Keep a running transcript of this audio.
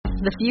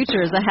The future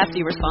is a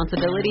hefty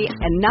responsibility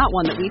and not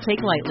one that we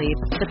take lightly.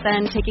 But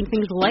then taking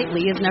things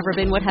lightly has never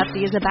been what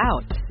Hefty is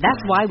about. That's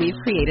why we've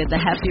created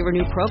the Hefty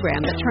Renew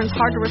program that turns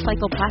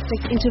hard-to-recycle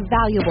plastics into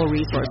valuable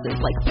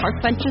resources like park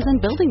benches and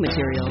building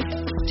materials.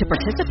 To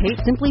participate,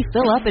 simply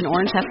fill up an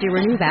orange Hefty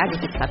Renew bag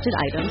with accepted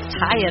items,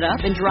 tie it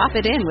up, and drop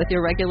it in with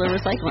your regular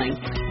recycling.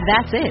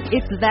 That's it.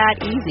 It's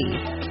that easy.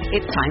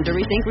 It's time to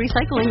rethink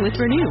recycling with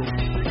Renew.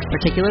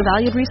 Particular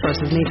valued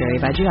resources may vary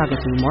by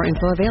geography. More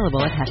info available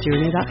at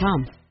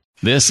heftyrenew.com.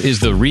 This is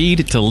the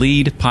Read to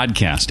Lead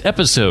podcast,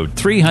 episode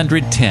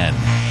 310.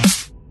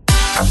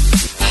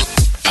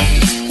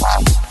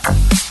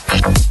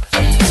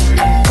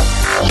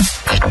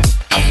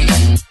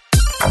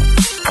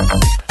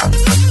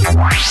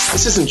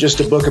 This isn't just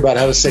a book about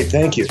how to say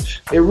thank you.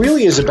 It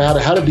really is about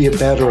how to be a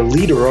better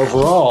leader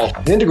overall,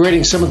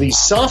 integrating some of these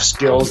soft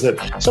skills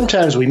that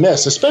sometimes we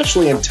miss,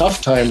 especially in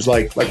tough times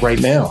like right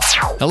now.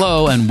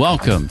 Hello and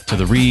welcome to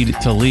the Read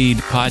to Lead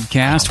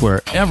podcast,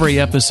 where every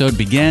episode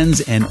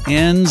begins and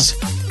ends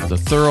with a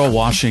thorough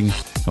washing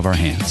of our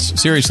hands.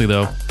 Seriously,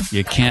 though,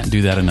 you can't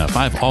do that enough.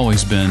 I've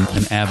always been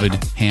an avid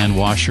hand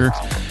washer,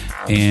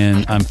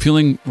 and I'm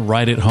feeling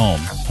right at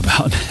home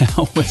about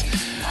now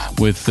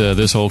with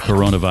this whole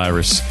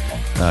coronavirus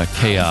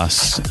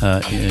chaos,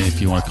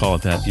 if you want to call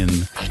it that,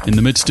 in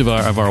the midst of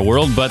our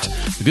world. But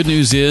the good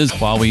news is,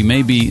 while we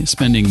may be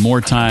spending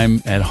more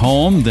time at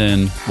home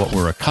than what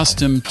we're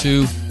accustomed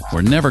to,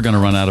 we're never going to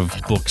run out of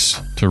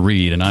books to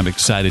read, and I'm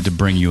excited to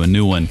bring you a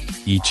new one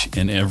each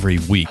and every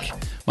week.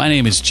 My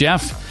name is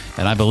Jeff,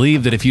 and I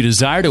believe that if you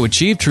desire to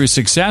achieve true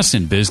success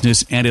in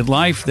business and in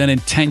life, then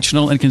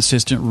intentional and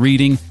consistent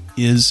reading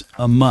is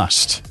a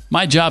must.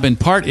 My job, in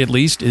part at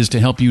least, is to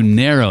help you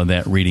narrow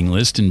that reading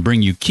list and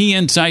bring you key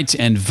insights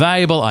and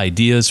valuable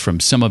ideas from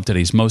some of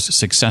today's most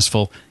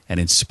successful and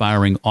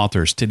inspiring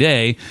authors.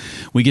 Today,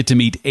 we get to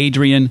meet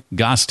Adrian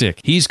Gostick.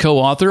 He's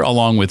co-author,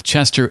 along with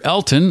Chester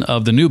Elton,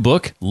 of the new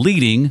book,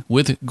 Leading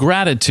with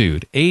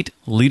Gratitude: 8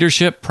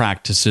 Leadership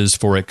Practices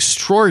for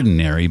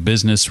Extraordinary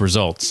Business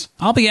Results.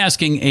 I'll be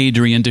asking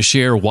Adrian to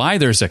share why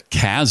there's a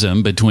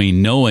chasm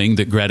between knowing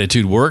that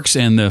gratitude works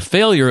and the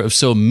failure of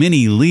so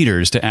many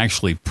leaders to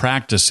actually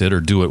practice it or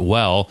do it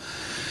well.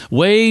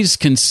 Ways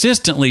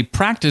consistently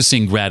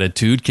practicing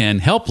gratitude can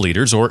help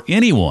leaders or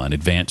anyone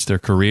advance their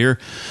career.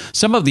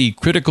 Some of the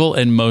critical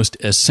and most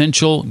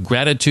essential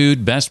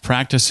gratitude best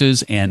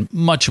practices, and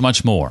much,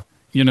 much more.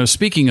 You know,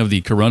 speaking of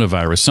the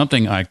coronavirus,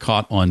 something I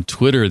caught on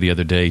Twitter the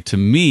other day, to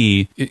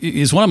me,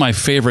 is one of my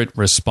favorite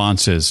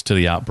responses to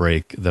the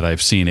outbreak that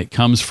I've seen. It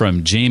comes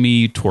from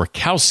Jamie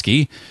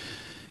Twarkowski,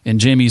 and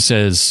Jamie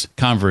says,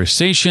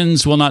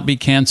 "Conversations will not be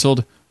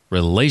canceled.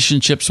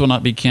 Relationships will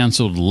not be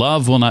canceled.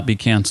 Love will not be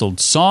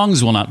canceled.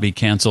 Songs will not be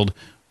canceled.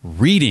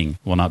 Reading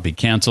will not be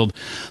canceled.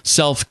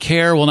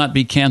 Self-care will not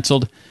be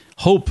canceled.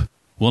 Hope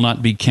will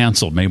not be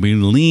canceled. May we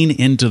lean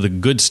into the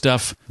good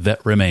stuff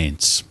that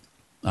remains."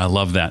 I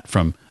love that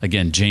from,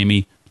 again,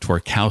 Jamie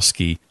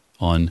Twarkowski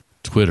on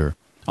Twitter.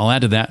 I'll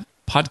add to that,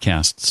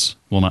 podcasts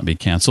will not be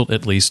canceled,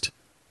 at least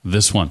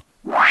this one.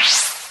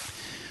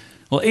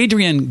 Well,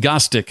 Adrian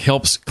Gostick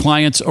helps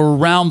clients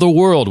around the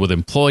world with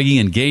employee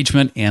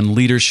engagement and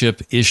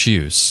leadership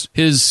issues.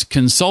 His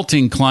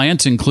consulting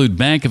clients include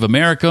Bank of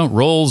America,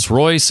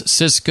 Rolls-Royce,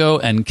 Cisco,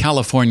 and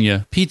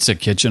California Pizza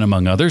Kitchen,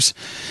 among others.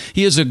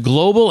 He is a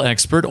global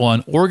expert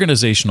on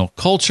organizational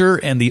culture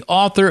and the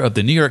author of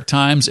the New York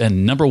Times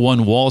and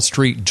 #1 Wall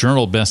Street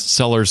Journal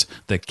bestsellers,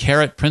 The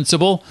Carrot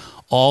Principle,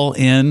 All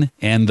In,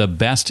 and The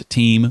Best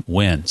Team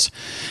Wins.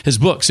 His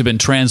books have been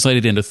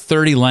translated into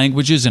 30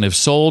 languages and have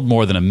sold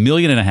more than 1.5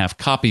 million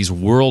copies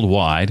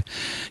worldwide.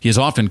 He is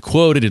often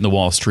quoted in the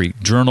Wall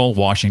Street Journal,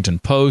 Washington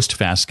Post,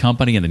 Fast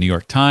Company, and the New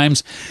York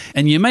Times,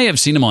 and you may have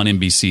seen him on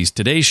NBC's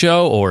Today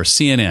Show or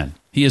CNN.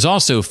 He is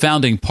also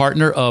founding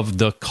partner of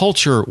The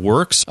Culture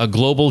Works, a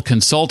global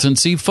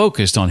consultancy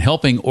focused on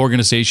helping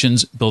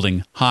organizations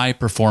building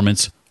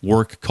high-performance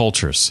work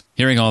cultures.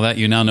 Hearing all that,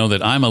 you now know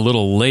that I'm a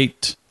little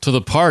late to the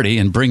party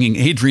and bringing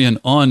Adrian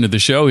on to the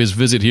show. His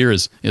visit here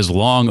is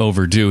long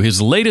overdue.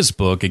 His latest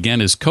book, again,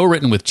 is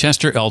co-written with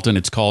Chester Elton.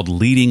 It's called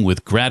Leading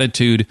with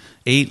Gratitude: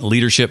 8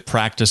 Leadership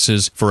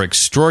Practices for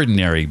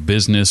Extraordinary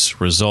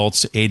Business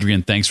Results.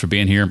 Adrian, thanks for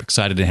being here. I'm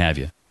excited to have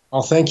you.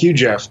 Well, thank you,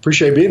 Jeff.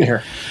 Appreciate being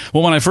here.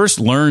 Well, when I first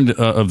learned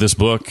of this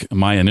book,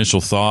 my initial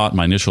thought,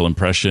 my initial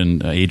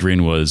impression,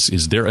 Adrian, was,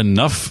 is there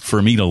enough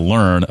for me to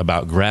learn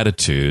about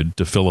gratitude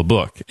to fill a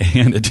book?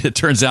 And it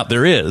turns out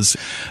there is.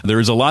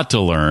 There is a lot to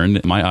learn.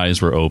 My eyes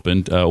were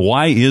opened.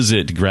 Why is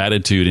it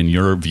gratitude, in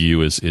your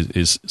view,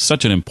 is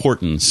such an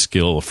important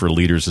skill for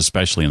leaders,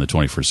 especially in the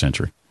 21st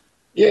century?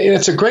 Yeah,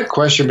 it's a great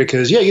question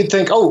because, you'd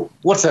think, oh,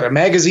 what's that, a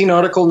magazine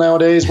article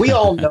nowadays? We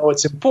all know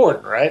it's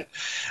important, right?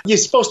 You're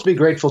supposed to be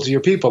grateful to your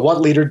people.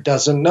 What leader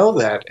doesn't know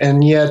that?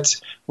 And yet,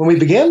 when we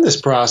began this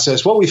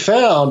process, what we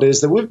found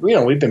is that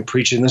we've been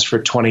preaching this for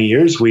 20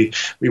 years. We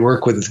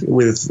work with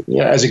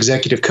as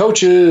executive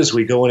coaches.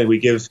 We go in and we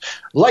give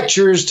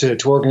lectures to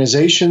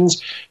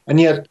organizations,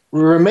 and yet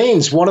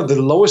remains one of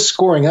the lowest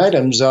scoring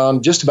items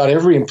on just about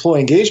every employee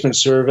engagement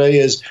survey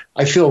is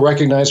I feel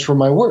recognized for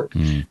my work.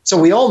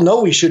 So we all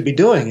know we should be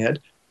doing it,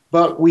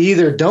 but we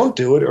either don't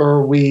do it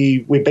or we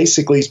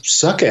basically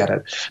suck at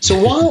it. So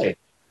why?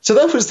 So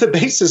that was the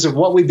basis of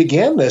what we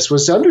began this,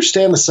 was to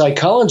understand the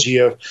psychology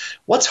of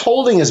what's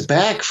holding us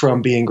back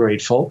from being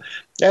grateful.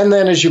 And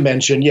then, as you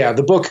mentioned,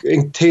 the book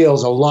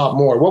entails a lot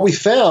more. What we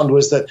found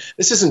was that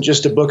this isn't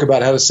just a book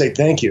about how to say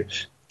thank you.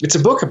 It's a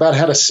book about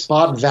how to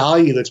spot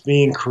value that's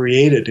being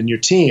created in your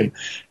team,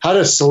 how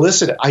to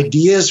solicit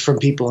ideas from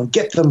people and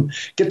get them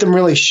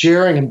really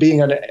sharing and being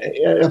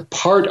a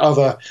part of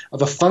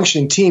a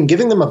functioning team,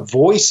 giving them a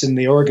voice in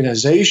the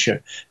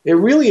organization. It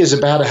really is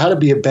about how to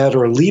be a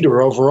better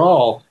leader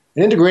overall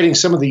and integrating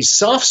some of these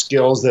soft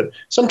skills that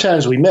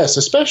sometimes we miss,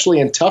 especially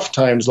in tough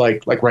times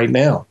like right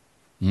now.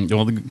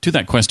 Well, to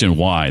that question,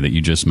 why, that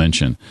you just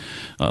mentioned,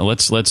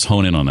 let's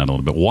hone in on that a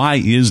little bit. Why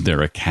is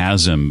there a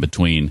chasm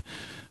between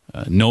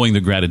knowing the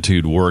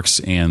gratitude works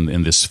and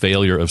this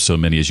failure of so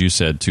many, as you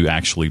said, to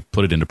actually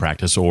put it into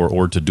practice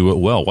or to do it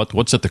well?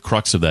 What's at the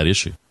crux of that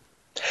issue?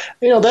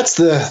 That's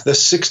the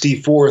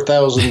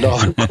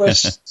 $64,000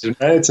 question.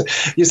 Right?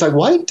 It's like,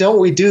 why don't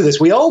we do this?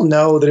 We all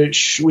know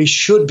that we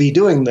should be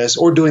doing this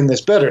or doing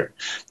this better.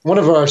 One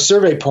of our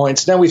survey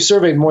points, now we've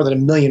surveyed more than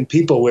 1 million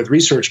people with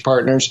research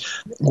partners,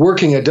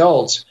 working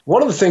adults.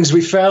 One of the things we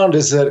found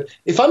is that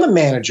if I'm a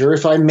manager,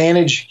 if I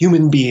manage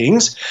human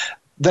beings,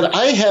 that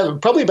I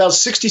have probably about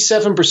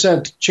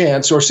 67%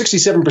 chance, or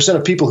 67%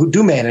 of people who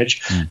do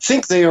manage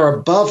think they are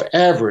above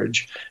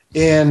average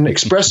in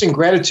expressing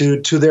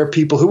gratitude to their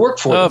people who work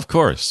for them. Of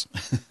course.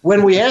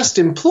 When we asked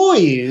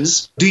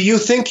employees, do you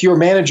think your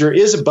manager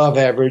is above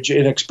average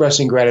in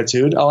expressing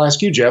gratitude? I'll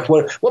ask you, Jeff,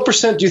 what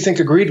percent do you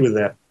think agreed with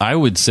that? I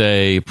would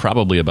say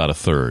probably about a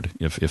third,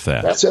 if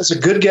that. That's a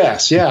good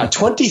guess, yeah.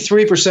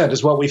 23%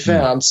 is what we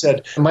found,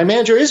 said, my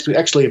manager is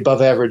actually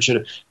above average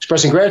at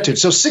expressing gratitude.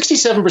 So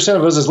 67%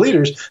 of us as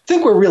leaders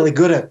think we're really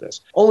good at this.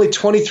 Only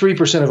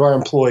 23% of our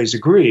employees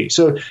agree.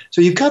 So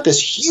you've got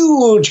this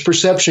huge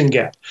perception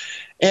gap.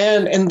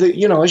 And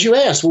as you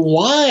asked,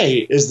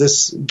 why is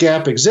this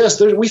gap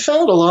exist? We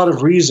found a lot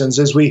of reasons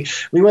as we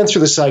went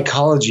through the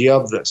psychology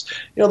of this.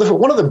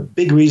 One of the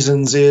big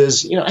reasons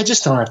is, I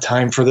just don't have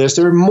time for this.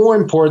 There are more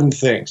important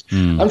things.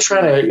 I'm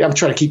trying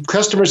to keep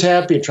customers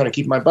happy. I'm trying to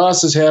keep my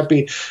bosses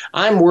happy.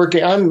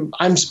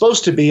 I'm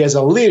supposed to be, as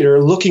a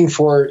leader, looking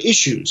for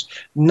issues,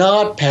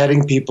 not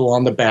patting people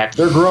on the back.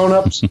 They're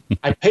grown-ups.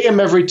 I pay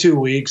them every 2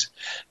 weeks.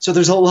 So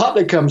there's a lot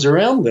that comes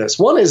around this.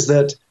 One is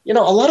that, a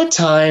lot of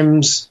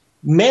times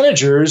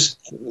managers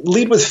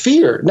lead with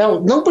fear. Now,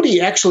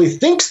 nobody actually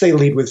thinks they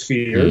lead with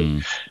fear,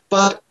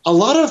 but a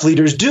lot of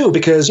leaders do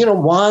because,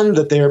 one,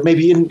 that they're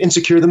maybe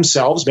insecure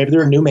themselves. Maybe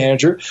they're a new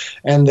manager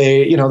and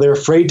they're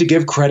afraid to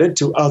give credit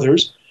to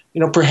others.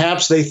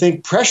 Perhaps they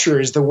think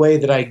pressure is the way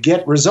that I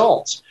get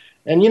results.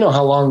 And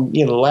how long,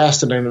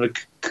 lasted in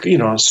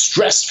a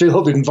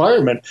stress-filled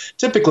environment.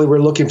 Typically, we're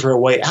looking for a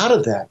way out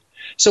of that.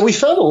 So we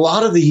found a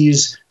lot of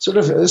these sort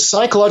of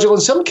psychological,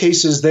 in some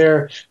cases,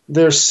 they're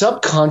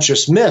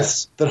subconscious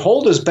myths that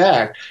hold us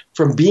back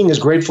from being as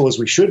grateful as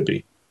we should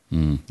be.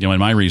 In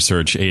my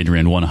research,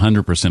 Adrian,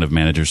 100% of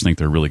managers think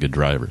they're really good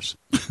drivers.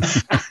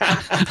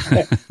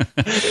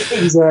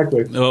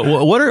 Exactly.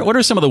 What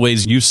are some of the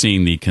ways you've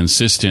seen the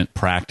consistent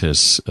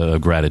practice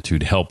of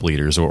gratitude help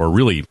leaders or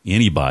really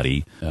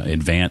anybody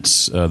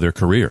advance their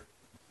career?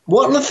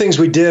 One of the things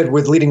we did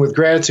with Leading with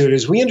Gratitude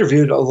is we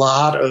interviewed a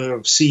lot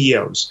of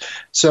CEOs.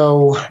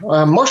 So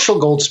Marshall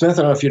Goldsmith,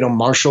 I don't know if you know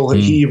Marshall,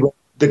 he wrote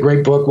the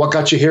great book, What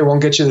Got You Here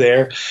Won't Get You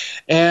There.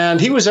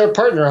 And he was our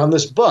partner on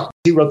this book.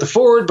 He wrote the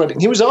foreword, but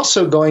he was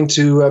also going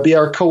to be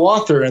our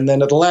co-author. And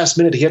then at the last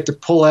minute, he had to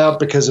pull out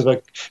because of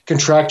a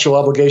contractual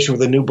obligation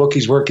with a new book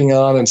he's working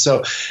on. And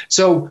so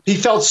he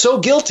felt so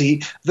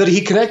guilty that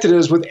he connected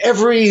us with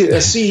every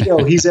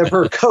CEO he's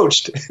ever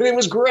coached. And it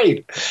was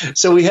great.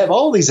 So we have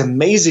all these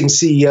amazing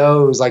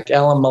CEOs like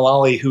Alan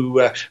Mulally,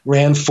 who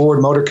ran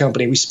Ford Motor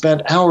Company. We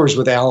spent hours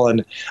with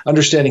Alan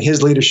understanding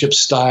his leadership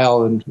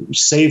style and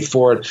saved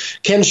Ford.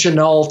 Ken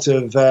Chenault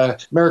of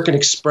American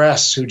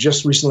Express, who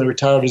just recently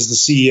retired as the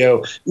CEO.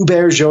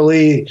 Hubert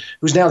Joly,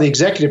 who's now the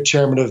executive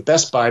chairman of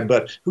Best Buy,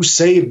 but who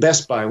saved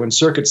Best Buy when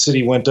Circuit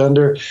City went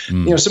under.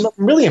 Some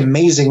really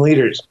amazing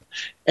leaders.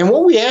 And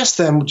what we asked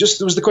them,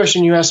 just was the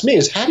question you asked me,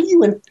 is how do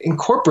you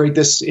incorporate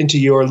this into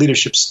your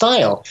leadership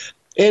style?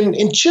 And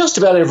in just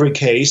about every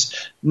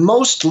case,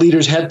 most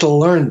leaders had to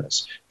learn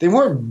this. They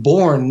weren't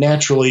born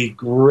naturally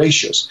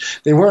gracious.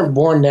 They weren't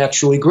born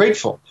naturally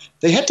grateful.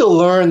 They had to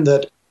learn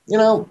that,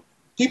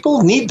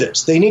 people need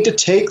this. They need to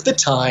take the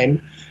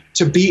time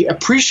to be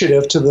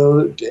appreciative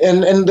to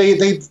and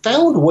they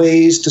found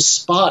ways to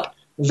spot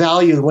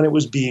value when it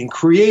was being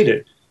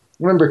created.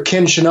 remember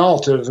Ken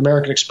Chenault of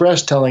American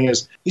Express telling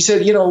us, he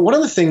said, one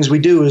of the things we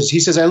do is, he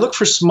says, I look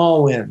for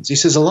small wins. He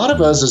says, a lot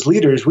of us as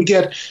leaders, we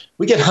get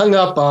hung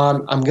up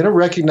on, I'm going to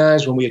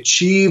recognize when we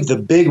achieve the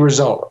big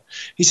result.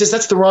 He says,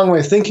 that's the wrong way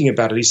of thinking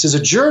about it. He says,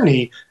 a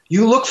journey,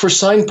 you look for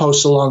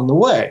signposts along the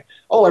way.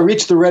 Oh, I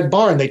reached the red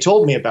barn they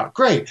told me about.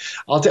 Great.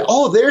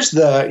 There's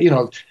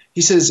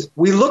he says,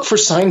 we look for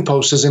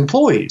signposts as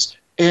employees.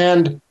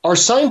 And our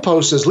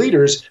signposts as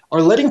leaders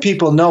are letting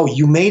people know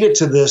you made it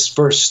to this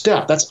first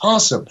step. That's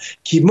awesome.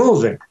 Keep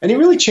moving. And he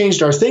really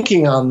changed our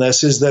thinking on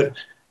this, is that,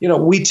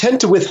 we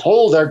tend to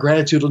withhold our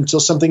gratitude until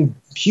something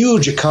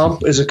huge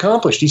is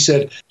accomplished. He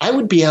said, I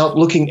would be out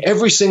looking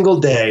every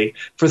single day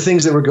for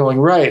things that were going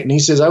right. And he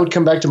says, I would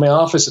come back to my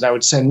office and I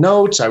would send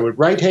notes. I would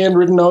write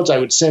handwritten notes. I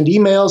would send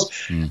emails,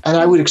 and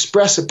I would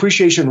express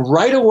appreciation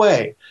right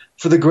away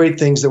for the great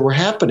things that were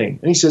happening.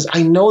 And he says,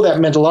 I know that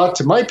meant a lot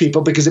to my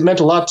people because it meant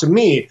a lot to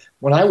me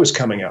when I was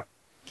coming up.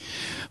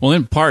 Well,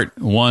 in part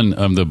one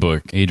of the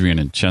book, Adrian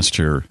and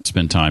Chester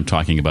spend time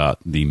talking about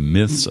the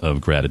myths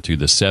of gratitude,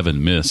 the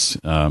 7 myths.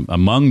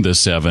 Among the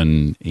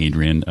 7,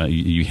 Adrian,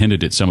 you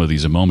hinted at some of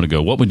these a moment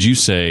ago. What would you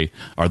say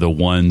are the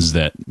ones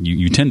that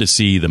you tend to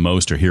see the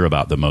most or hear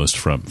about the most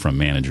from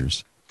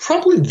managers?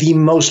 Probably the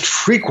most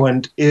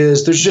frequent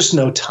is there's just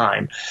no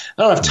time.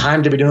 I don't have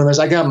time to be doing this.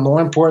 I got more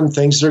important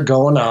things that are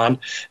going on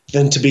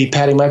than to be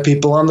patting my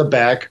people on the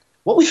back.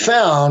 What we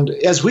found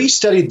as we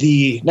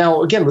studied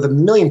now again, with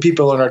 1 million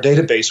people in our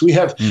database, we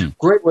have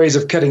great ways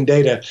of cutting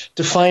data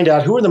to find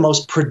out who are the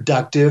most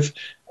productive,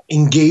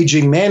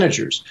 engaging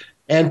managers.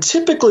 And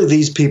typically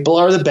these people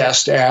are the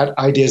best at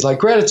ideas like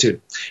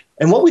gratitude.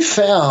 And what we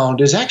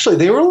found is actually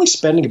they were only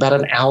spending about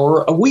an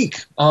hour a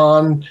week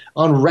on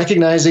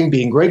recognizing,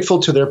 being grateful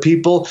to their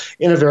people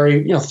in a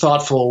very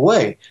thoughtful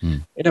way.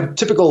 In a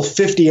typical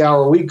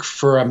 50-hour week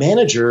for a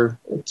manager,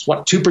 it's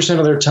 2%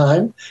 of their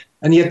time.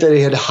 And yet they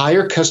had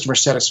higher customer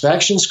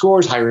satisfaction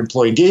scores, higher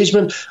employee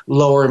engagement,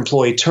 lower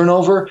employee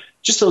turnover,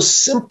 just those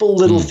simple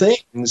little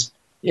things.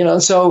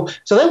 So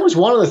that was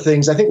one of the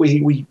things I think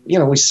we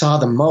saw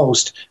the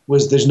most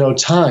was there's no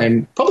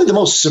time. Probably the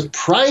most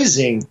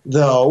surprising,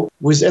 though,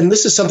 was, and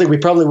this is something we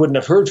probably wouldn't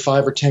have heard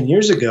 5 or 10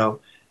 years ago,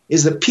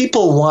 is that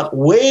people want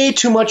way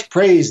too much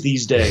praise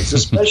these days,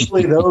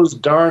 especially those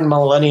darn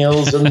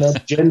millennials and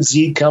the Gen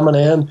Z coming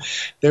in.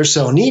 They're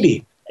so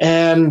needy.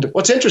 And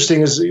what's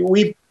interesting is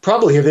we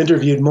probably have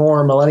interviewed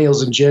more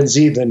millennials and Gen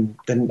Z than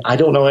I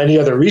don't know any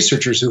other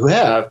researchers who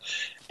have.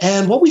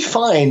 And what we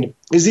find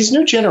is these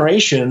new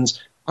generations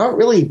aren't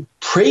really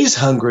praise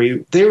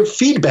hungry. They're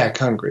feedback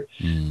hungry.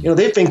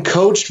 They've been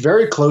coached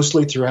very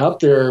closely throughout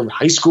their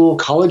high school,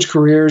 college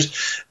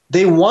careers.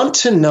 They want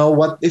to know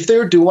what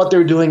they're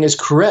doing is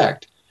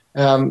correct.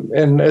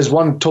 And as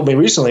one told me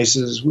recently, he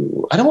says,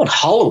 I don't want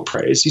hollow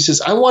praise. He says,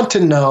 I want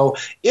to know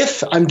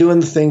if I'm doing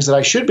the things that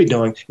I should be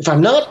doing. If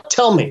I'm not,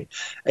 tell me.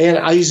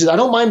 And he says, I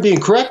don't mind being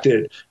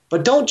corrected,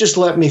 but don't just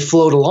let me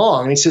float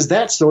along. And he says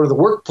that's sort of the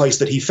workplace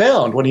that he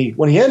found when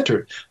he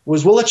entered,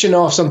 was we'll let you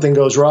know if something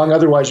goes wrong.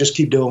 Otherwise, just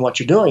keep doing what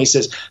you're doing. He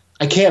says,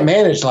 I can't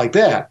manage like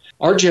that.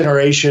 Our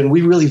generation,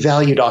 we really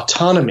valued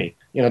autonomy.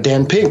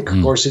 Dan Pink,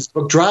 of course, his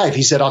book Drive,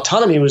 he said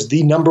autonomy was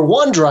the number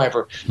one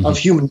driver of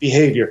human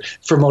behavior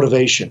for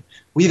motivation.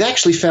 We've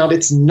actually found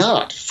it's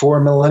not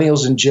for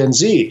millennials and Gen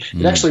Z.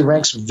 It actually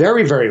ranks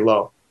very, very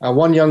low.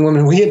 One young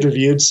woman we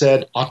interviewed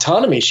said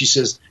autonomy. She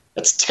says,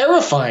 that's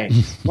terrifying.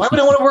 Why would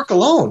I want to work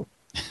alone?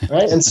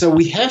 Right? And so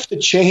we have to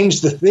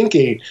change the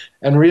thinking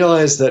and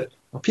realize that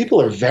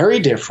people are very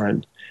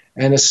different.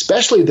 And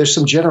especially there's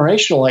some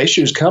generational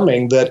issues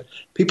coming that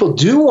people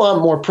do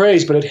want more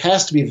praise, but it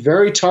has to be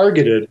very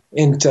targeted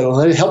into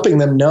helping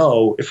them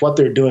know if what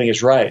they're doing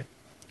is right.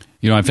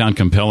 I found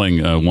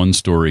compelling one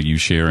story you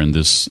share in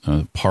this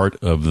part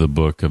of the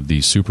book of the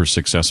super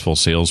successful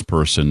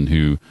salesperson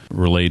who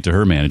relayed to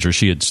her manager.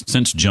 She had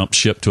since jumped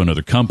ship to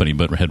another company,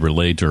 but had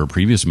relayed to her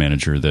previous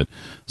manager that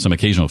some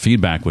occasional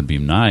feedback would be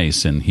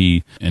nice. And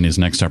he, in his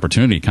next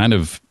opportunity, kind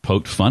of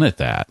poked fun at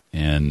that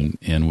and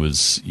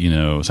was,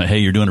 saying, hey,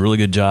 you're doing a really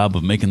good job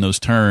of making those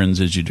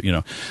turns as you did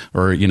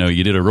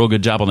a real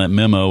good job on that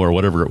memo or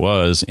whatever it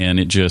was. And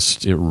it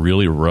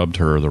really rubbed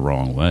her the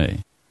wrong way.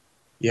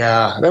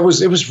 Yeah, it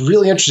was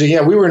really interesting.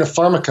 Yeah, we were in a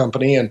pharma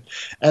company and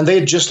they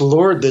had just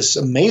lured this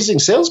amazing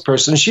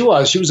salesperson. She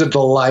was a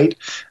delight.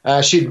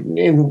 She did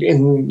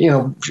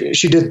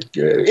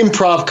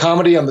improv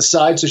comedy on the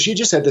side, so she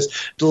just had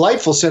this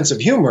delightful sense of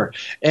humor.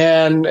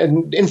 And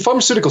in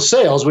pharmaceutical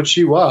sales, which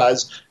she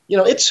was,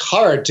 it's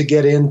hard to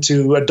get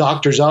into a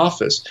doctor's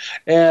office.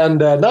 And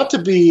not to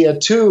be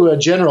too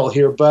general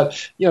here,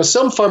 but,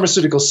 some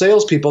pharmaceutical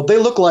salespeople, they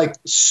look like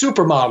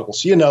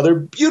supermodels. They're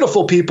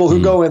beautiful people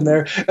who go in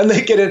there and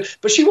they get in.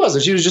 But she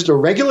wasn't. She was just a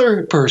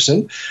regular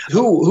person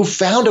who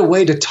found a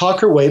way to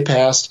talk her way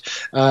past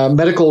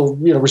medical,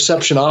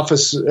 reception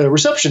office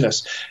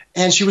receptionists.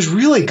 And she was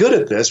really good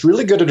at this,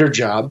 really good at her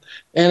job.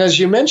 And as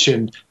you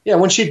mentioned,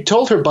 when she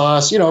told her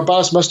boss, her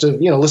boss must have,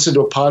 listened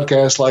to a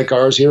podcast like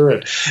ours here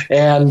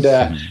and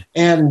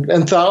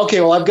thought,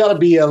 okay, well, I've got to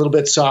be a little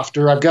bit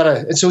softer.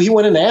 And so he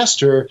went and asked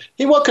her,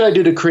 hey, what could I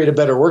do to create a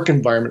better work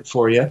environment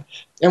for you?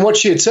 And what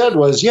she had said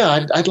was,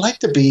 I'd like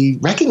to be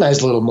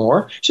recognized a little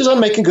more. She says, I'm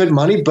making good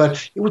money,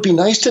 but it would be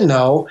nice to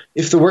know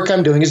if the work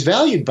I'm doing is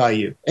valued by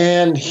you.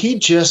 And he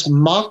just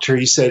mocked her.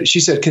 She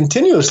said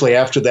continuously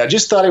after that,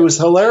 just thought it was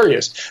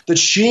hilarious that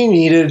she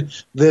needed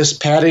this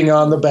patting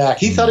on the back.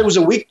 He thought it was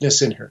a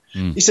weakness in her.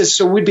 He says,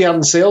 so we'd be on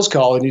the sales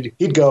call and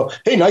he'd go,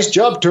 hey, nice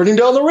job turning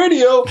down the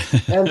radio.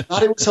 And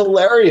thought it was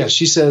hilarious.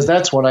 She says,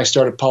 that's when I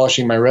started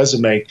polishing my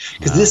resume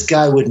because this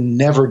guy would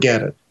never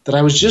get it. That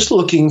I was just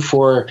looking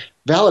for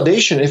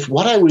validation if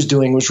what I was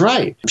doing was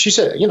right. She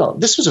said,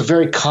 this was a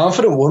very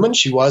confident woman.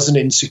 She wasn't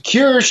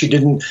insecure. She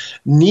didn't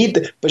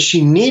but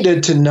she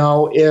needed to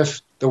know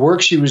if the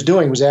work she was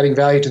doing was adding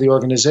value to the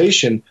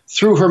organization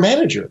through her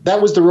manager.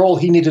 That was the role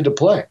he needed to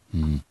play.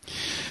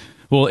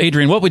 Well,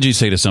 Adrian, what would you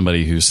say to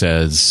somebody who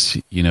says,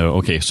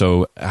 okay,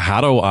 so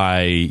how do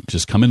I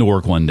just come into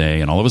work one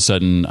day and all of a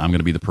sudden I'm going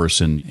to be the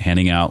person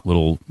handing out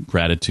little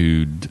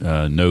gratitude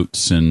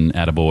notes and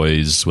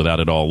attaboys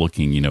without it all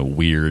looking,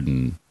 weird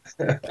and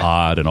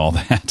odd and all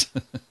that?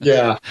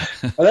 Yeah,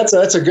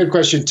 that's a good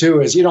question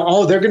too. Is they're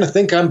going to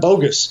think I'm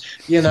bogus.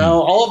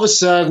 All of a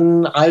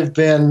sudden I've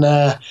been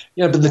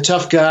been the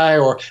tough guy,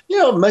 or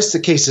most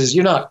of the cases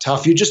you're not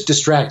tough. You're just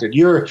distracted.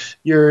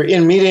 You're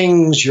in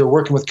meetings. You're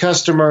working with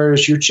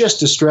customers. You're just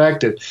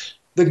distracted.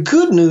 The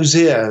good news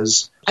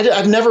is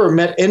I've never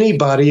met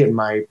anybody in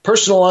my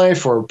personal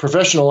life or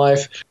professional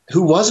life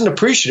who wasn't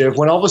appreciative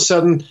when all of a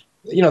sudden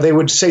they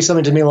would say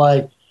something to me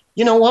like,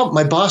 you know what?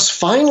 My boss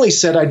finally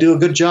said I do a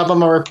good job on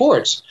my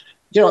reports.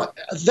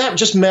 That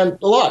just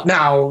meant a lot.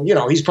 Now,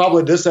 he's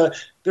probably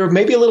they're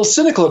maybe a little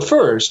cynical at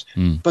first,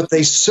 but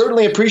they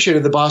certainly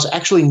appreciated the boss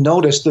actually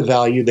noticed the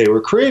value they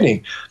were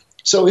creating.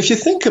 So if you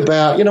think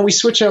about, we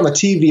switch on the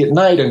TV at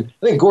night, and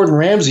I think Gordon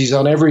Ramsay's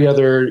on every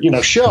other,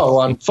 show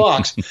on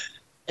Fox.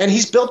 And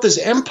he's built this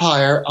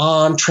empire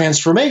on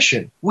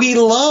transformation. We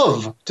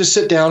love to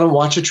sit down and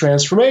watch a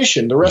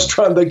transformation. The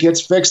restaurant that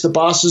gets fixed, the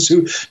bosses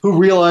who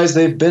realize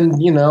they've been,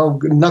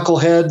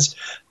 knuckleheads.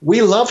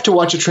 We love to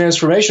watch a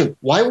transformation.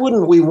 Why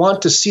wouldn't we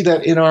want to see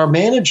that in our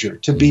manager,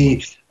 to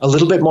be a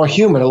little bit more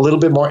human, a little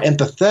bit more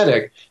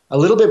empathetic, a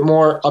little bit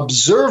more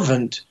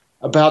observant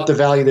about the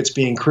value that's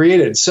being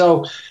created?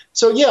 So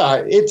yeah,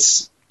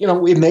 it's,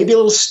 it may be a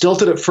little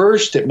stilted at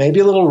first. It may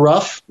be a little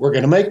rough. We're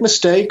going to make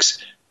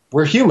mistakes.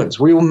 We're humans.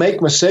 We will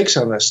make mistakes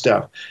on this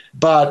stuff.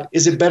 But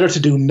is it better to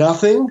do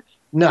nothing?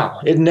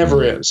 No, it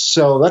never is.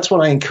 So that's what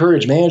I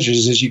encourage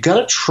managers is you got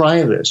to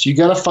try this. You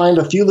got to find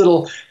a few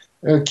little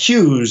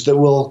cues that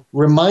will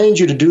remind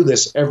you to do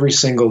this every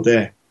single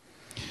day.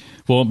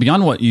 Well,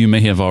 beyond what you may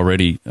have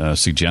already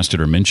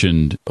suggested or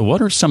mentioned, what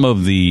are some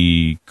of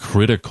the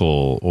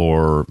critical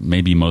or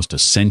maybe most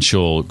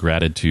essential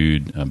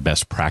gratitude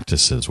best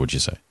practices, would you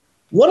say?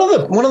 One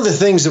of the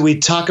things that we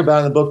talk about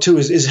in the book too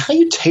is how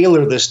you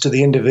tailor this to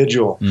the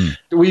individual.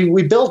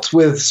 We built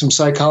with some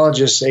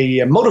psychologists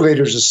a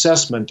motivators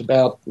assessment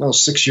about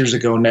 6 years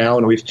ago now,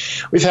 and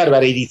we've had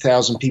about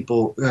 80,000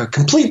 people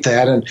complete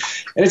that, and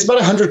it's about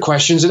 100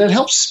 questions, and it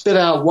helps spit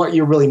out what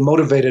you're really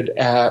motivated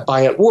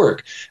by at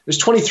work. There's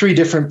 23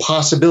 different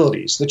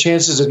possibilities. The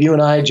chances of you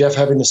and I, Jeff,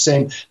 having the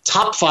same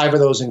top 5 of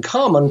those in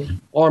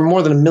common are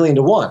more than 1,000,000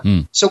 to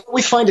 1. So what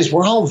we find is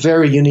we're all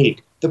very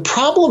unique. The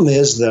problem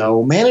is,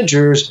 though,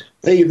 managers,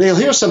 they'll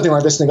hear something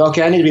like this and they go,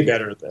 okay, I need to be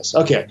better at this.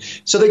 Okay.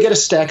 So they get a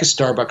stack of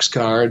Starbucks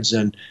cards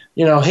and,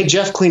 hey,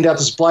 Jeff cleaned out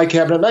the supply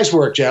cabinet. Nice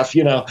work, Jeff.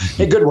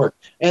 Hey, good work.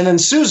 And then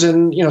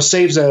Susan,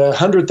 saves a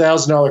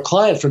 $100,000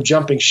 client from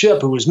jumping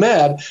ship who was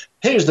mad.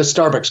 Hey, here's the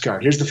Starbucks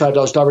card. Here's the $5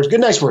 Starbucks.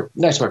 Good, nice work.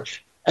 Nice work.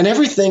 And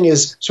everything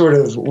is sort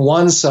of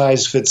one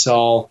size fits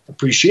all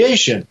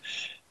appreciation.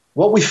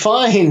 What we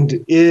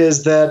find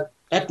is that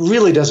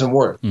really doesn't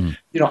work.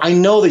 I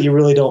know that you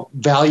really don't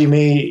value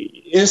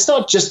me. It's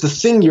not just the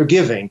thing you're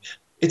giving.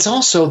 It's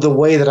also the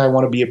way that I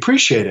want to be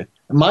appreciated.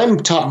 My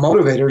top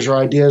motivators are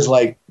ideas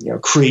like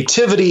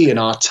creativity and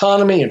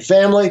autonomy and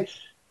family.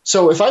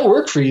 So if I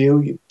work for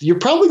you, you're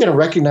probably going to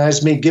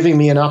recognize me giving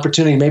me an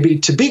opportunity maybe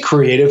to be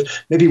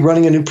creative, maybe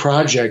running a new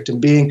project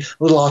and being a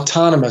little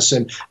autonomous,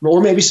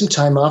 or maybe some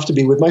time off to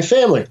be with my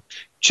family.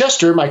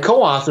 Chester, my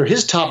co-author,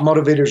 his top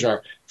motivators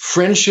are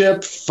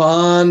friendship,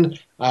 fun,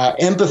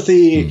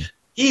 empathy.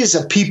 He's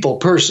a people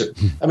person.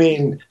 I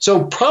mean,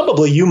 so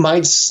probably you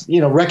might,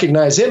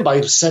 recognize him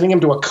by sending him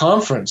to a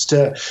conference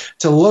to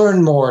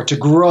learn more, to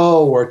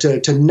grow, or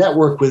to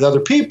network with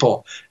other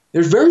people.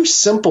 There's very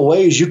simple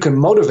ways you can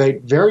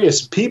motivate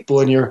various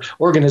people in your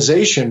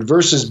organization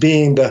versus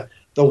being the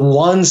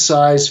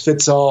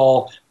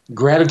one-size-fits-all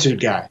gratitude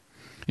guy.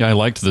 Yeah, I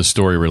liked the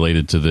story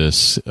related to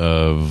this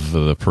of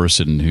the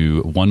person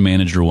who one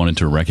manager wanted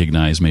to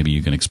recognize, maybe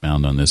you can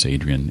expound on this,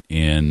 Adrian,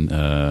 and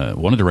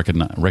wanted to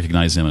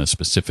recognize them in a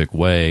specific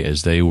way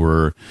as they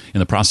were in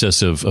the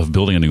process of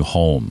building a new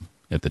home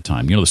at the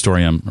time. You know the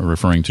story I'm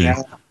referring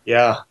to?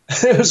 Yeah,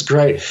 it was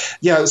great.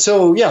 Yeah,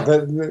 so yeah,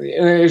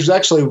 it was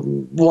actually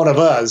one of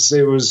us.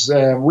 It was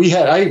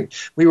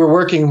we were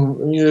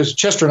working.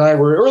 Chester and I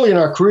were early in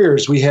our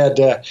careers. We had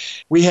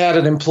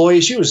an employee.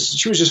 She was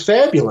just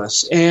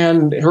fabulous,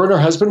 and her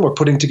husband were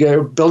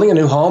building a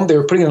new home. They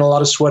were putting in a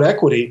lot of sweat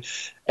equity,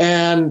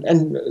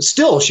 and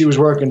still she was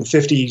working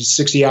 50,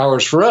 60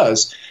 hours for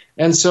us.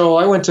 And so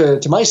I went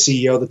to my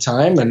CEO at the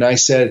time, and I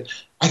said,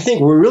 I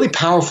think we're really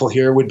powerful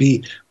here would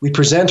be we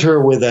present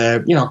her with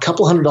a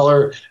couple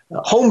 $100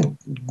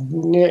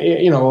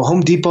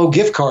 Home Depot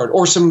gift card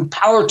or some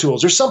power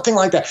tools or something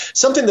like that,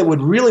 something that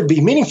would really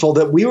be meaningful,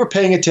 that we were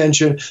paying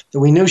attention, that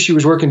we knew she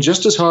was working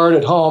just as hard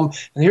at home,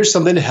 and here's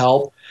something to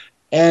help.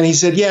 And he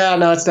said, yeah,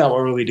 no, it's not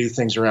what we do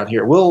things around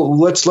here. Well,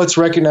 let's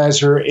recognize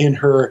her in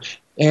her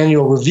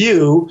annual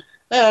review.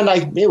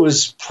 And it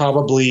was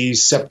probably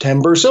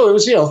September, so it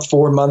was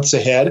 4 months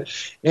ahead.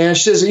 And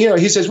she says,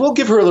 he says, we'll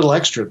give her a little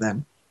extra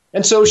then.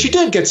 And so she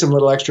did get some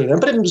little extra then,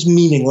 but it was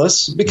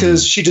meaningless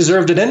because she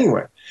deserved it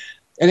anyway.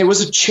 And it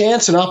was a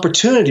chance, an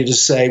opportunity to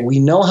say, we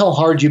know how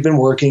hard you've been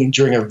working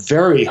during a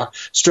very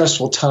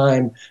stressful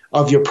time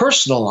of your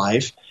personal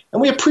life, and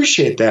we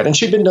appreciate that. And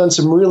she'd been doing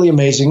some really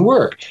amazing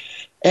work.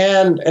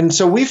 And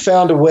so we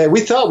found a way, we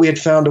thought we had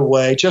found a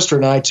way, Chester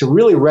and I, to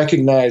really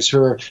recognize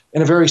her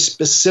in a very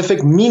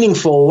specific,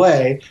 meaningful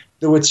way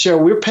that would show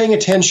we're paying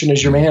attention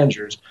as your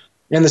managers.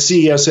 And the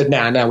CEO said,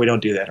 nah, we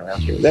don't do that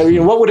around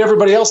here. What would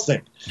everybody else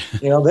think?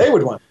 They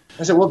would want.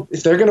 I said, well,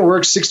 if they're going to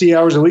work 60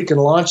 hours a week and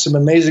launch some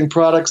amazing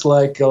products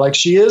like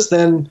she is,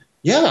 then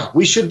yeah,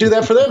 we should do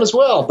that for them as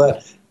well.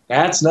 But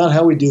that's not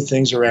how we do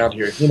things around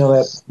here.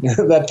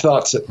 That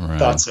thoughts it.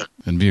 Right.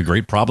 It'd be a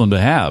great problem to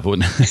have,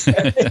 wouldn't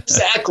it?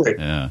 Exactly.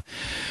 Yeah.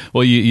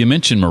 Well, you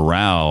mentioned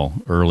morale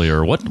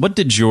earlier. What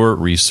did your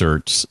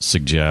research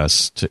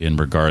suggest in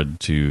regard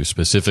to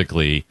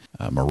specifically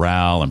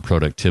morale and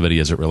productivity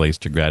as it relates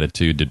to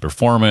gratitude? Did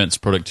performance,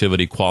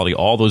 productivity, quality,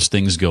 all those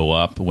things go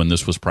up when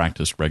this was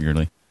practiced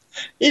regularly?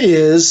 It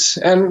is,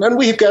 and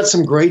we've got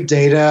some great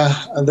data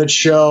that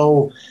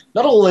show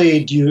not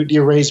only do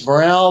you raise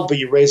morale, but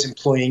you raise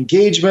employee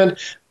engagement,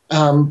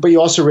 but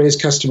you also raise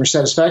customer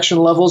satisfaction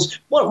levels.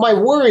 My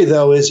worry,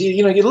 though, is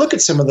you look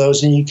at some of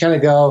those and you kind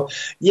of go,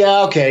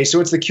 yeah, okay,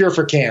 so it's the cure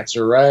for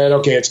cancer, right?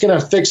 Okay, it's going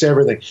to fix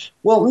everything.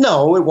 Well,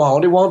 no, it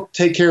won't. It won't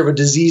take care of a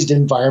diseased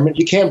environment.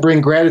 You can't bring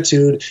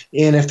gratitude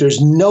in if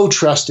there's no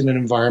trust in an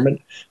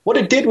environment. What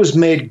it did was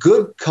made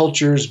good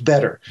cultures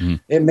better.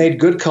 It made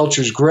good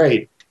cultures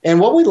great. And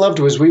what we loved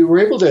was we were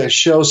able to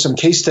show some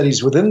case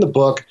studies within the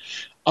book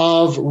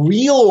of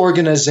real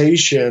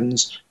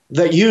organizations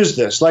that use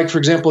this, like, for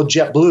example,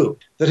 JetBlue,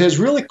 that has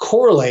really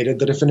correlated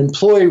that if an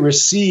employee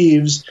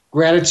receives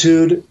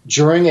gratitude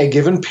during a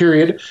given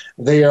period,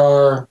 they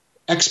are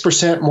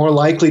X% more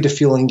likely to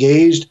feel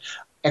engaged,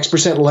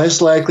 X%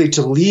 less likely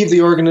to leave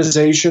the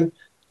organization.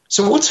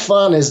 So what's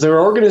fun is there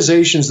are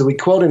organizations that we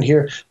quote in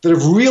here that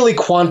have really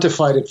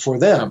quantified it for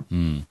them.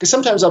 Because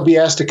sometimes I'll be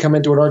asked to come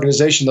into an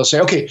organization. They'll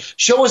say, okay,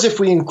 show us if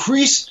we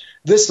increase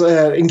this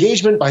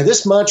engagement by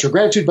this much or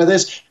gratitude by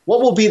this,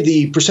 what will be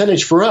the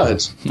percentage for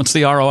us? What's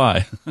the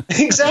ROI?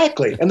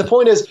 Exactly. And the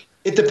point is,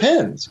 it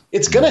depends.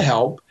 It's going to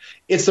help.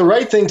 It's the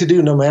right thing to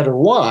do no matter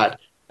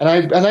what. And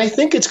I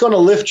think it's going to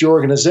lift your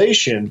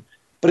organization.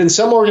 But in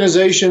some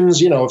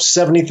organizations, of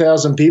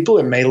 70,000 people,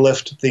 it may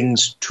lift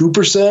things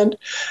 2%,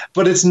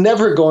 but it's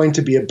never going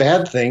to be a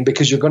bad thing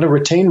because you're going to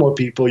retain more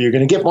people. You're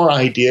going to get more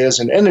ideas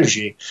and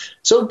energy.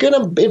 So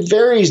it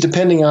varies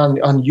depending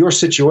on your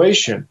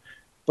situation.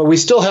 But we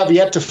still have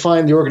yet to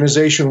find the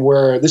organization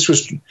where this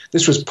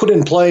was put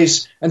in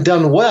place and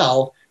done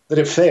well that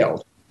it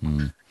failed.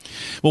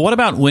 Well, what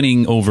about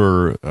winning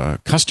over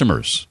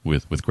customers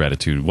with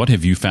gratitude? What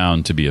have you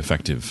found to be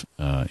effective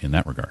in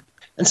that regard?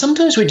 And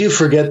sometimes we do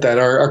forget that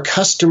our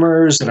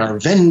customers and our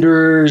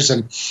vendors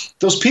and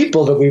those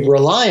people that we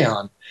rely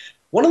on,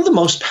 one of the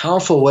most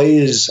powerful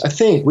ways I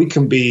think we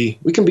can be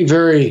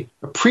very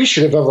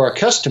appreciative of our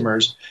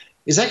customers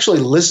is actually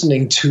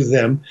listening to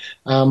them.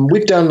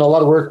 We've done a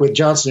lot of work with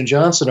Johnson &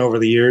 Johnson over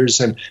the years,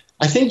 and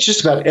I think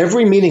just about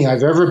every meeting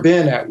I've ever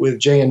been at with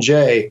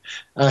J&J,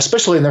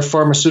 especially in their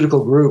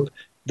pharmaceutical group,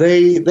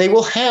 they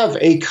will have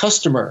a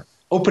customer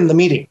open the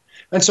meeting.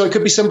 And so it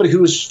could be somebody who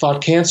has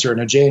fought cancer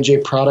and a J&J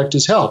product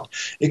has helped.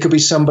 It could be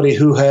somebody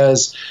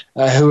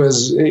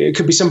it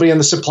could be somebody in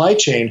the supply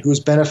chain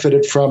who's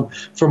benefited from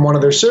one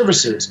of their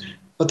services.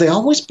 But they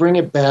always bring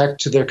it back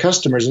to their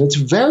customers, and it's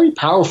very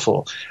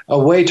powerful, a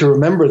way to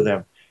remember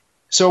them.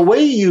 So a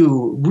way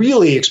you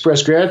really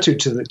express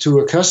gratitude to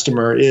a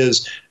customer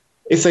is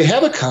if they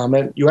have a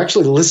comment, you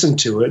actually listen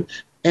to it,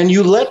 and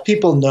you let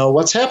people know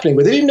what's happening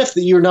with it. Even if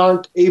you're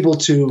not able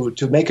to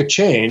make a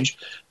change,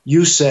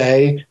 you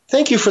say,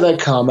 thank you for that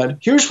comment.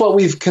 Here's what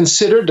we've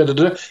considered,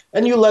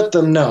 and you let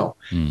them know.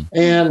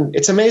 And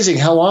it's amazing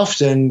how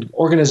often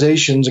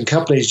organizations and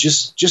companies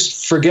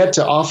just forget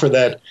to offer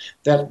that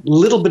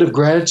little bit of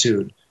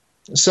gratitude.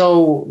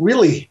 So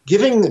really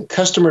giving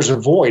customers a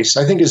voice,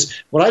 I think, is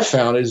what I've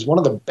found is one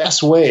of the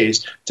best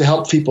ways to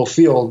help people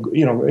feel,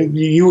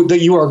 that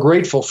you are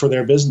grateful for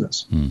their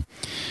business.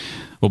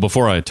 Well,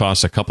 before I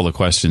toss a couple of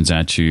questions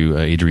at you,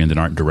 Adrian, that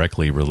aren't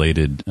directly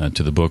related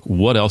to the book,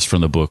 what else from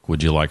the book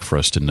would you like for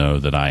us to know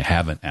that I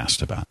haven't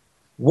asked about?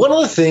 One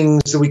of the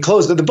things that we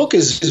closed, the book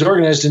is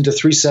organized into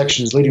 3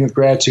 sections, leading with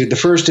gratitude. The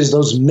first is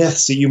those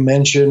myths that you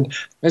mentioned.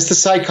 It's the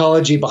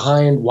psychology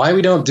behind why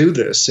we don't do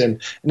this.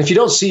 And if you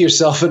don't see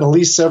yourself in at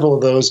least several of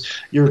those,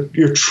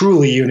 you're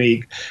truly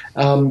unique.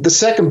 The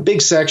second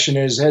big section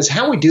is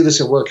how we do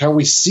this at work, how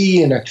we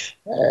see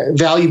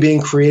value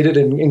being created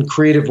in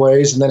creative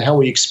ways, and then how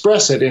we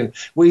express it in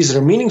ways that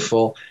are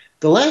meaningful.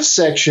 The last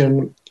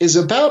section is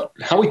about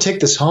how we take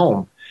this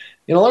home.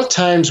 A lot of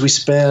times we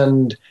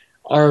spend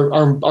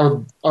our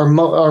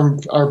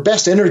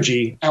best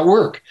energy at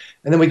work,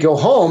 and then we go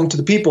home to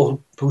the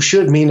people who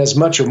should mean as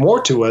much or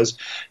more to us,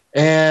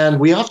 and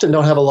we often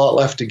don't have a lot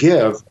left to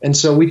give. And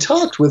so we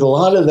talked with a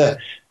lot of the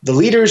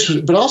leaders,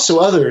 but also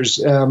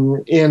others,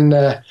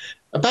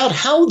 about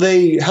how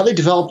they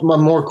develop a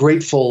more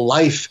grateful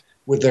life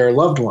with their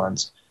loved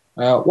ones.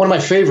 One of my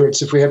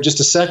favorites, if we have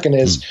just a second,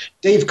 is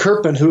Dave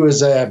Kirpin, who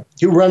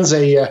runs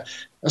a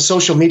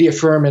social media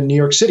firm in New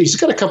York City. He's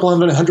got a couple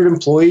hundred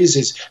employees.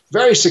 He's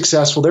very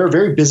successful. They're a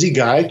very busy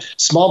guy,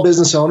 small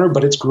business owner,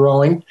 but it's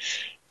growing.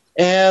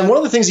 And one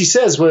of the things he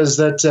says was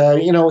that,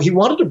 he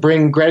wanted to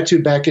bring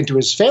gratitude back into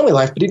his family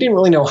life, but he didn't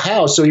really know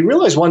how. So he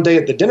realized one day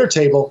at the dinner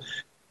table,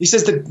 he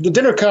says the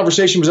dinner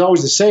conversation was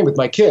always the same with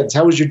my kids.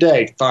 How was your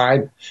day?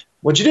 Fine.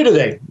 What'd you do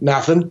today?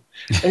 Nothing.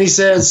 And he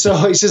says,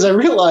 I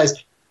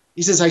realized,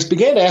 I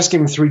began to ask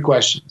him 3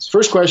 questions.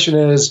 First question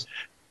is,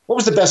 what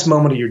was the best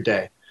moment of your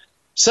day?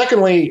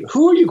 Secondly,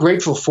 who are you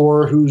grateful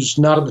for who's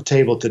not at the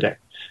table today?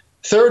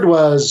 Third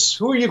was,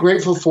 who are you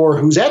grateful for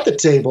who's at the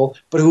table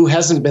but who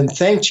hasn't been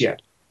thanked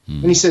yet?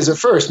 And he says, at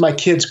first, my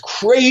kids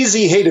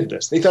crazy hated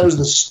this. They thought it was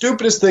the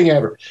stupidest thing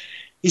ever.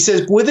 He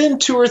says, within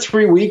 2 or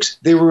 3 weeks,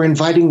 they were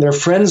inviting their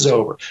friends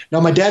over.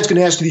 Now, my dad's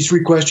going to ask you these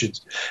 3 questions,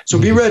 so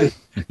be ready.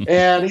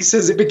 And he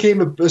says it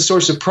became a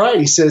source of pride.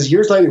 He says,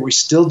 years later, we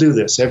still do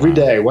this every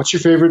day. What's your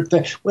favorite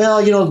thing?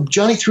 Well,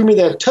 Johnny threw me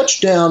that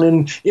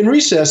touchdown in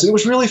recess. It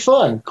was really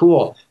fun.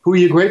 Cool. Who are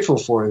you grateful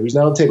for who's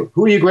not at the table?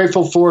 Who are you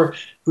grateful for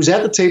who's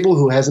at the table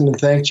who hasn't been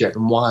thanked yet,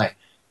 and why?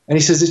 And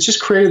he says it's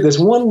just created this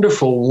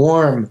wonderful,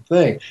 warm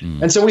thing.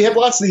 And so we have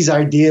lots of these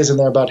ideas in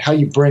there about how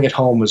you bring it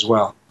home as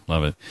well.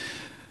 Love it.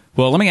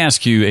 Well, let me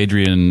ask you,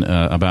 Adrian,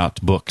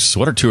 about books.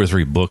 What are 2 or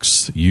 3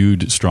 books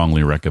you'd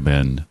strongly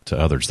recommend to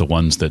others, the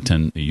ones that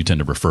you tend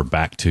to refer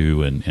back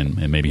to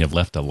and maybe have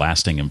left a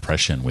lasting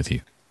impression with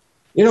you?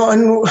 And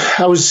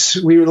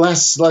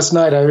last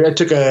night.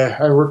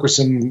 I work with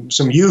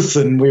some youth,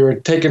 and we were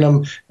taking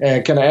them,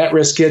 kind of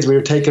at-risk kids. We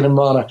were taking them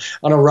on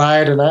a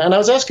ride, and I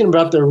was asking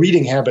about their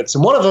reading habits.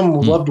 And one of them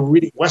loved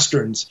reading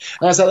westerns,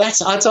 and I said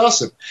that's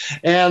awesome.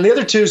 And the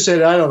other 2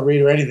 said I don't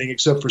read or anything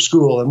except for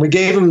school. And we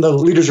gave them the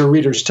Leaders Are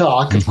Readers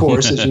talk, of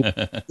course,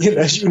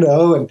 as you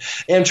know,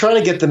 and trying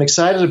to get them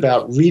excited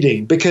about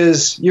reading,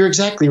 because you're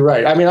exactly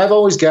right. I mean, I've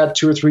always got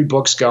 2 or 3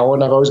 books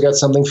going. I've always got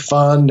something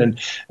fun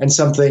and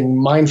something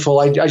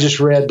mindful. I just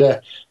read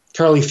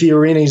Carly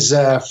Fiorini's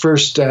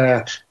first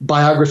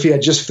biography. I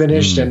just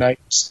finished, and I've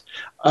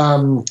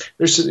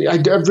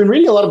been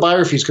reading a lot of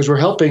biographies because we're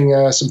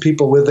helping some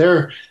people with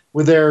their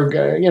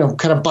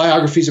kind of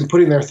biographies and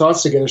putting their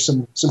thoughts together.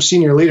 Some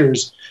senior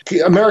leaders.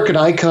 American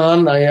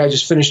Icon. I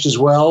just finished as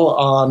well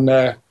on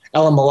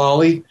Alan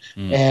Mullally,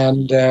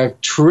 and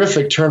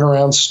terrific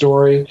turnaround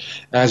story.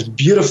 It's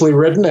beautifully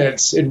written.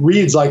 It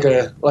reads like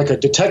a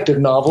detective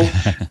novel,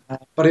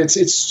 but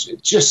it's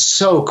just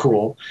so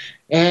cool.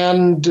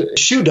 And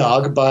Shoe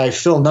Dog by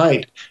Phil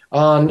Knight.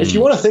 If you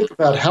want to think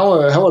about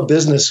how a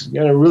business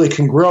really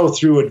can grow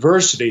through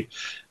adversity,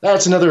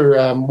 that's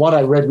another one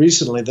I read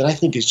recently that I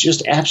think is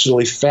just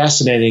absolutely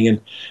fascinating.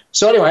 And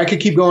so anyway, I could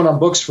keep going on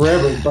books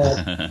forever,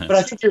 but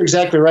I think you're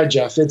exactly right,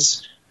 Jeff.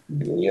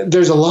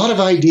 There's a lot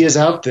of ideas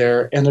out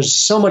there, and there's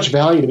so much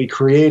value to be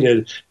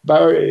created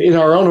in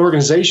our own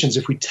organizations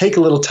if we take a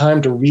little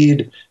time to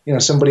read,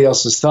 somebody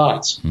else's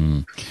thoughts.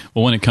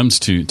 Well, when it comes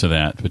to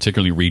that,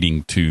 particularly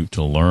reading to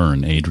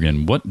learn,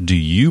 Adrian, what do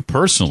you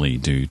personally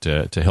do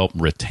to help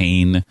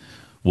retain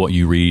what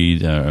you read,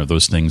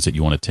 those things that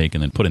you want to take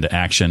and then put into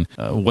action?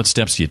 What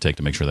steps do you take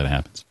to make sure that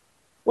happens?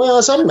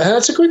 Well,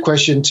 that's a great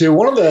question too.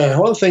 One of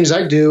the things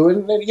I do,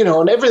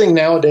 and everything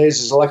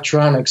nowadays is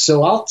electronic.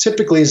 So I'll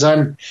typically,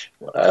 a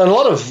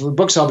lot of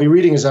books I'll be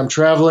reading as I'm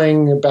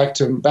traveling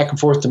back and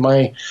forth to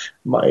my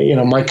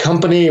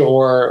company,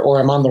 or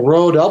I'm on the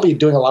road. I'll be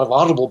doing a lot of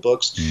Audible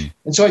books,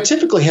 and so I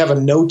typically have a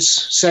notes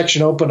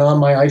section open on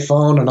my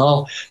iPhone, and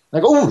I'll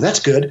oh, that's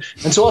good,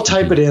 and so I'll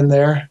type it in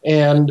there,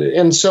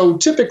 and so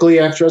typically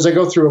as I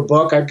go through a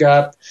book, I've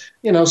got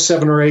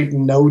 7 or 8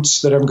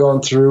 notes that I'm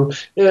going through.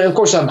 Of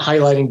course, I'm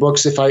highlighting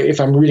books if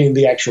I'm reading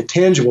the actual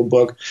tangible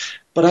book.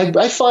 But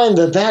I find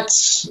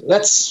that's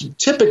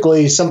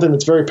typically something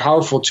that's very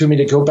powerful to me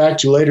to go back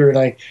to later,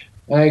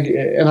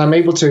 and I'm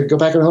able to go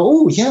back and go,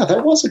 oh yeah,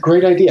 that was a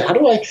great idea. How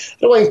do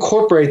I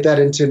incorporate that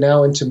into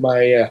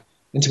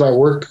my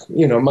work?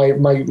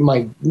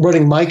 My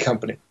running my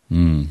company.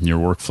 Your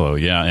workflow,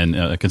 yeah, and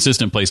a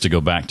consistent place to go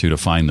back to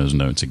find those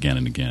notes again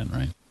and again,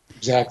 right?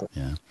 Exactly.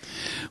 Yeah.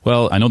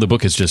 Well, I know the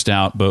book is just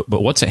out, but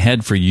what's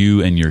ahead for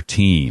you and your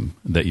team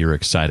that you're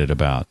excited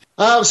about?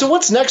 So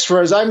what's next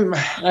for us?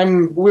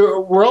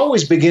 We're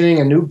always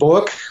beginning a new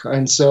book,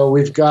 and so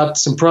we've got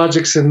some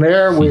projects in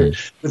there. We're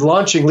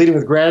launching Leading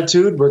with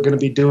Gratitude. We're going to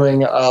be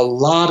doing a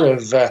lot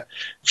of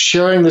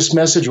sharing this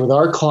message with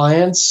our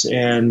clients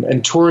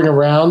and touring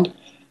around.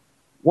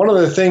 One of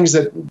the things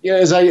that,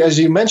 as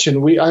you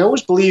mentioned, I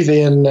always believe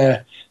in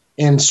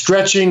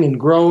stretching and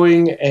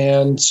growing,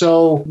 and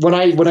so when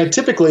I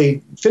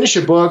typically finish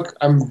a book,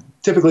 I'm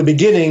typically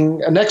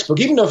beginning a next book,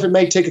 even though if it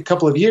may take a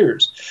couple of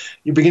years.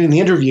 You're beginning the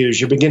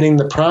interviews, you're beginning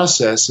the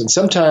process, and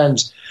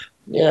sometimes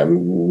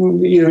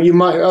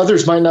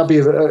others might not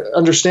be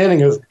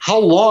understanding of how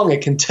long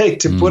it can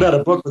take to put out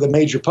a book with a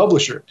major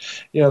publisher.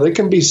 There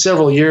can be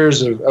several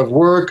years of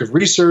work, of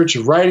research,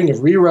 of writing,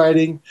 of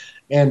rewriting,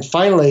 and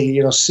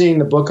finally, seeing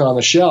the book on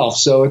the shelf.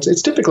 So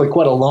it's typically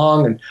quite a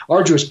long and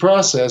arduous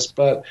process,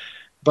 but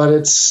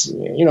it's,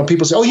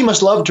 people say, oh, you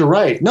must love to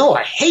write. No,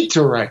 I hate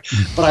to write,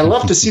 but I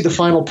love to see the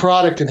final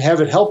product and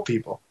have it help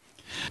people.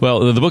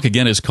 Well, the book,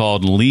 again, is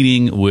called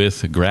Leading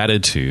with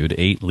Gratitude,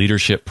 8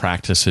 Leadership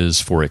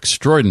Practices for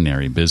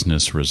Extraordinary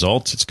Business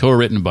Results. It's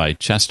co-written by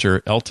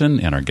Chester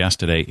Elton and our guest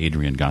today,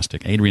 Adrian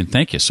Gostick. Adrian,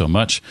 thank you so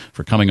much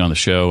for coming on the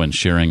show and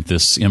sharing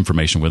this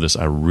information with us.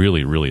 I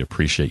really, really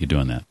appreciate you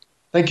doing that.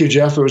 Thank you,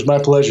 Jeff. It was my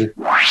pleasure.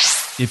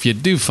 If you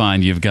do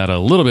find you've got a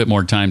little bit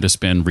more time to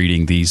spend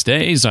reading these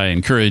days, I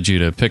encourage you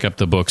to pick up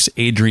the books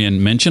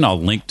Adrian mentioned.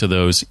 I'll link to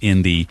those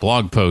in the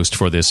blog post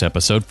for this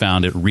episode,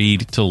 found at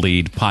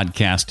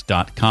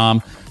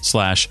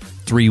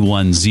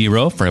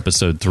readtoleadpodcast.com/310 for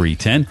episode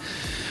 310.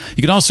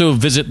 You can also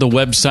visit the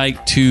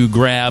website to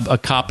grab a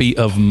copy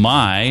of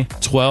my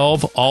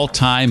 12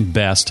 all-time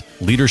best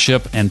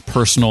leadership and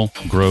personal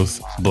growth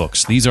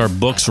books. These are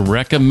books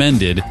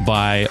recommended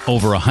by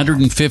over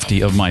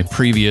 150 of my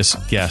previous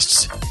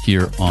guests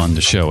here on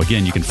the show.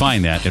 Again, you can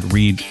find that at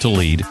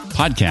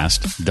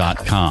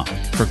readtoleadpodcast.com.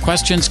 For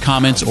questions,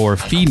 comments, or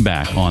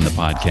feedback on the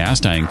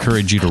podcast, I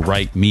encourage you to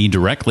write me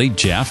directly,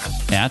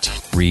 Jeff, at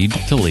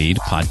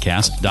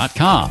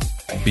readtoleadpodcast.com.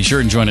 Be sure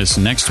and join us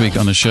next week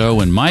on the show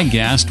when my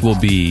guest will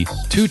be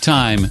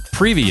two-time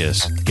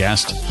previous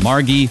guest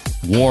Margie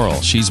Worrell.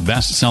 She's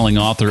best-selling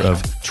author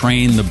of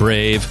Train the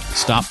Brave,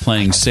 Stop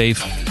Playing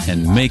Safe,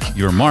 and Make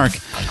Your Mark.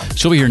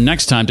 She'll be here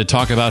next time to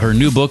talk about her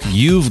new book,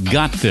 You've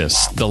Got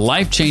This, The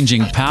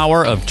Life-Changing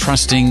Power of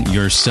Trusting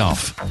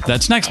Yourself.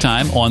 That's next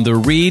time on the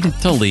Read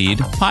to Lead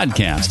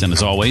podcast. And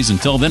as always,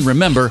 until then,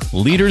 remember,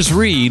 leaders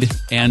read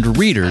and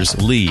readers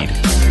lead.